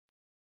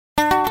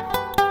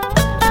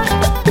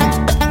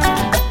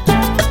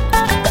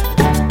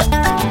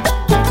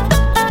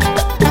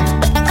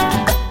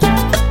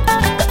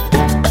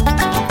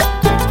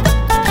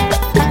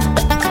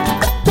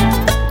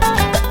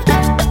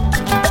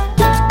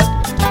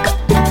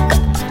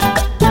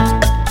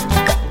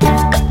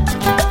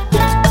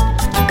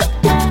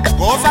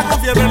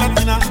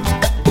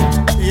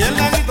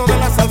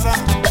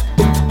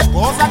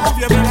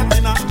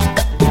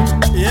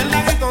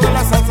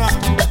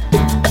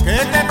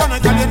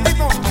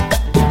calientito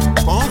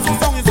con su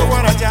son y su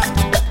guaracha,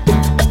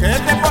 que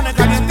te pone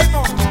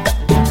calientito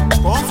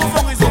con su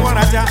son y su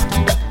guaracha.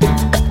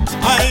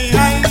 Ay,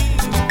 ay,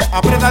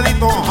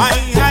 apretadito,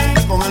 ay,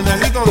 ay, con el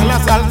negrito de la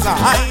salsa,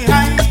 ay,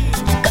 ay,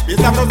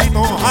 bien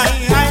sabrosito,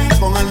 ay, ay,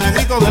 con el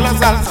negrito de la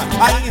salsa,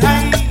 ay,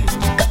 ay,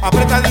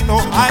 apretadito,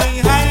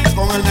 ay, ay,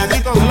 con el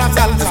negrito de la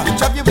salsa.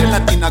 Escucha fiebre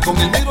latina con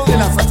el negro de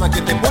la salsa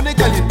que te pone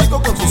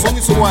calientito con su son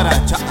y su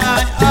guaracha.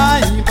 Ay,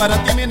 ay, para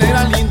ti mi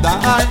negra linda,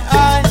 ay,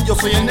 ay, yo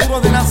soy el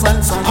negro de la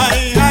salsa.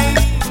 Ay,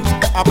 ay,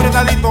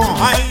 apretadito,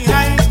 ay,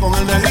 ay, con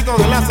el negrito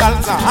de la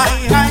salsa,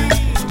 ay, ay,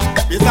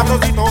 bien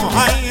sabrosito,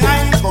 ay,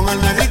 ay, con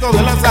el negrito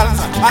de la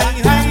salsa,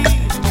 ay,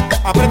 ay,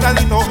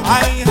 apretadito,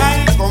 ay,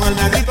 ay, con el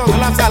negrito de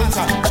la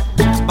salsa.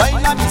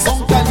 Baila mi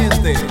son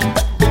caliente,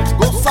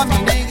 goza mi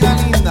negra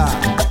linda,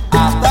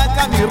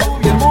 ataca mi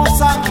rubia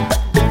hermosa,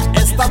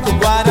 esta tu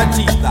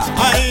guarachita.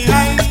 Ay,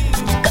 ay,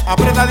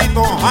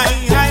 apretadito,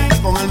 ay, ay,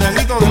 con el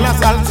negrito de la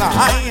salsa,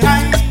 ay,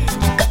 ay,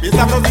 bien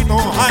sabrosito,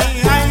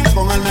 ay, ay,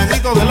 con el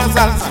negrito de la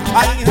salsa,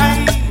 ay,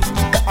 ay,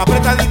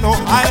 apretadito,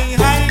 ay,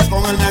 ay,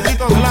 con el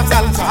negrito de la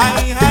salsa,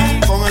 ay,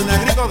 ay, con el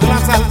negrito de la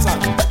salsa,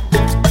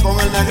 con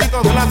el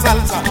negrito de la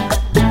salsa,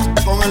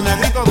 con el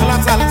negrito de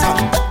la salsa.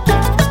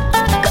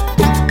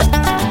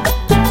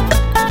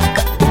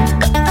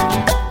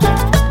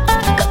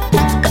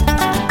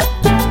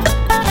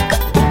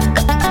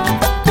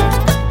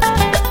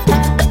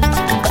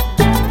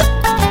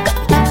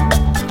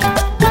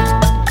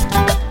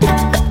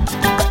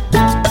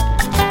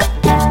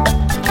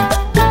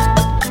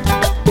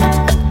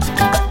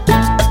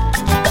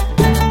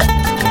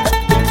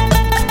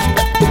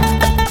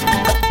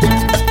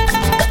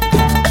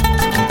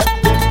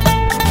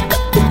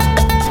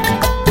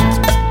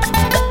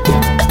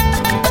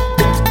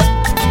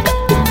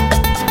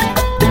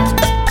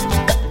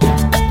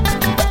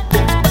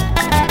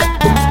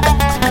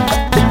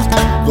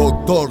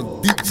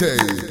 Doctor DJ.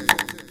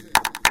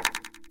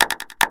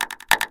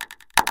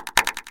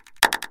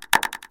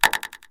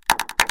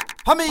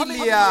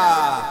 ¡Familia!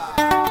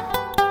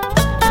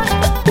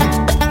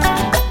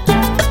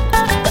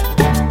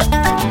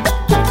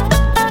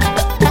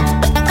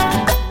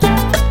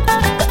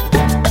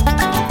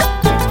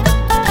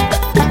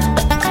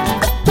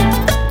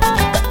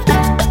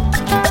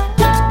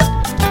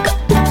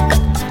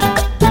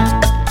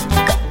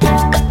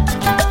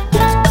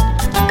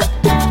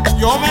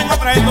 Yo vengo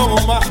trayendo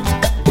bomba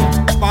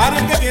para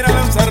el que quiera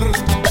danzar.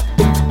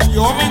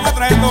 Yo vengo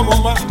trayendo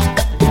bomba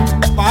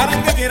para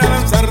el que quiera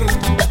danzar.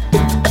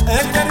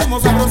 Este ritmo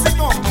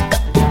sabrosito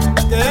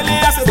que le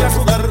hace de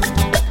sudar.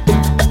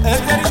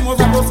 Este ritmo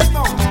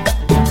sabrosito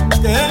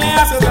que le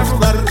hace de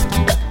sudar.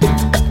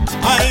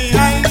 Ay,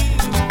 ay,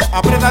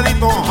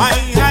 apretadito,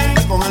 ay,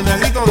 ay, con el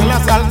negrito de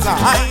la salsa.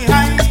 Ay,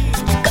 ay,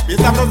 bien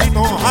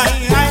sabrosito,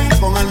 ay, ay,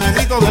 con el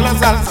negrito de la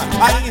salsa.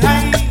 Ay,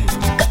 ay,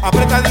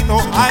 apretadito,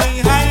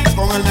 ay, ay,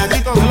 con el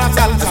negrito de la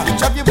salsa.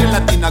 Escucha fiebre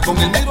latina con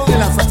el negro de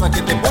la salsa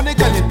que te pone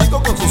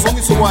calientito con su son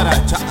y su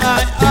guaracha.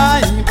 Ay,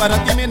 ay, para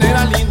ti mi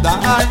negra linda,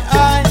 ay,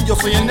 ay, yo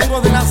soy el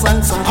negro de la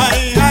salsa.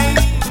 Ay,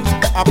 ay,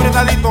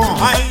 apretadito,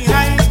 ay,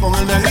 ay, con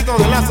el negrito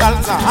de la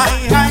salsa.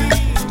 Ay, ay,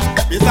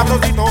 bien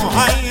sabrosito,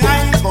 ay,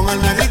 ay, con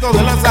el negrito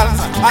de la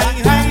salsa.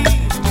 Ay,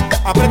 ay,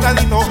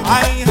 apretadito,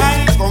 ay,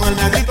 ay, con el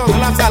negrito de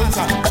la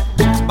salsa.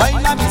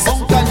 Baila mi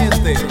son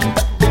caliente,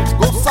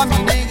 goza mi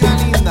negra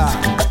linda,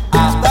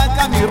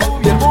 ataca mi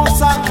rubia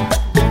hermosa,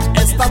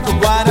 esta tu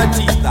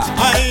guarachita.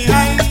 Ay,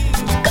 ay,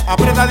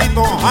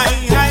 apretadito,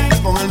 ay,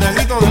 ay, con el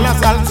negrito de la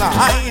salsa.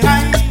 Ay,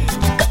 ay,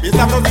 bien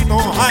sabrosito,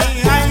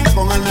 ay, ay,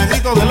 con el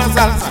negrito de la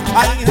salsa.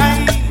 Ay,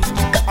 ay,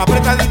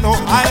 apretadito,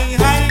 ay,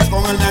 ay,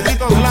 con el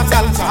negrito de la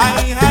salsa.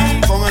 Ay,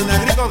 ay, con el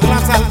negrito de la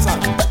salsa,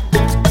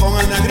 con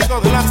el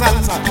negrito de la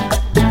salsa.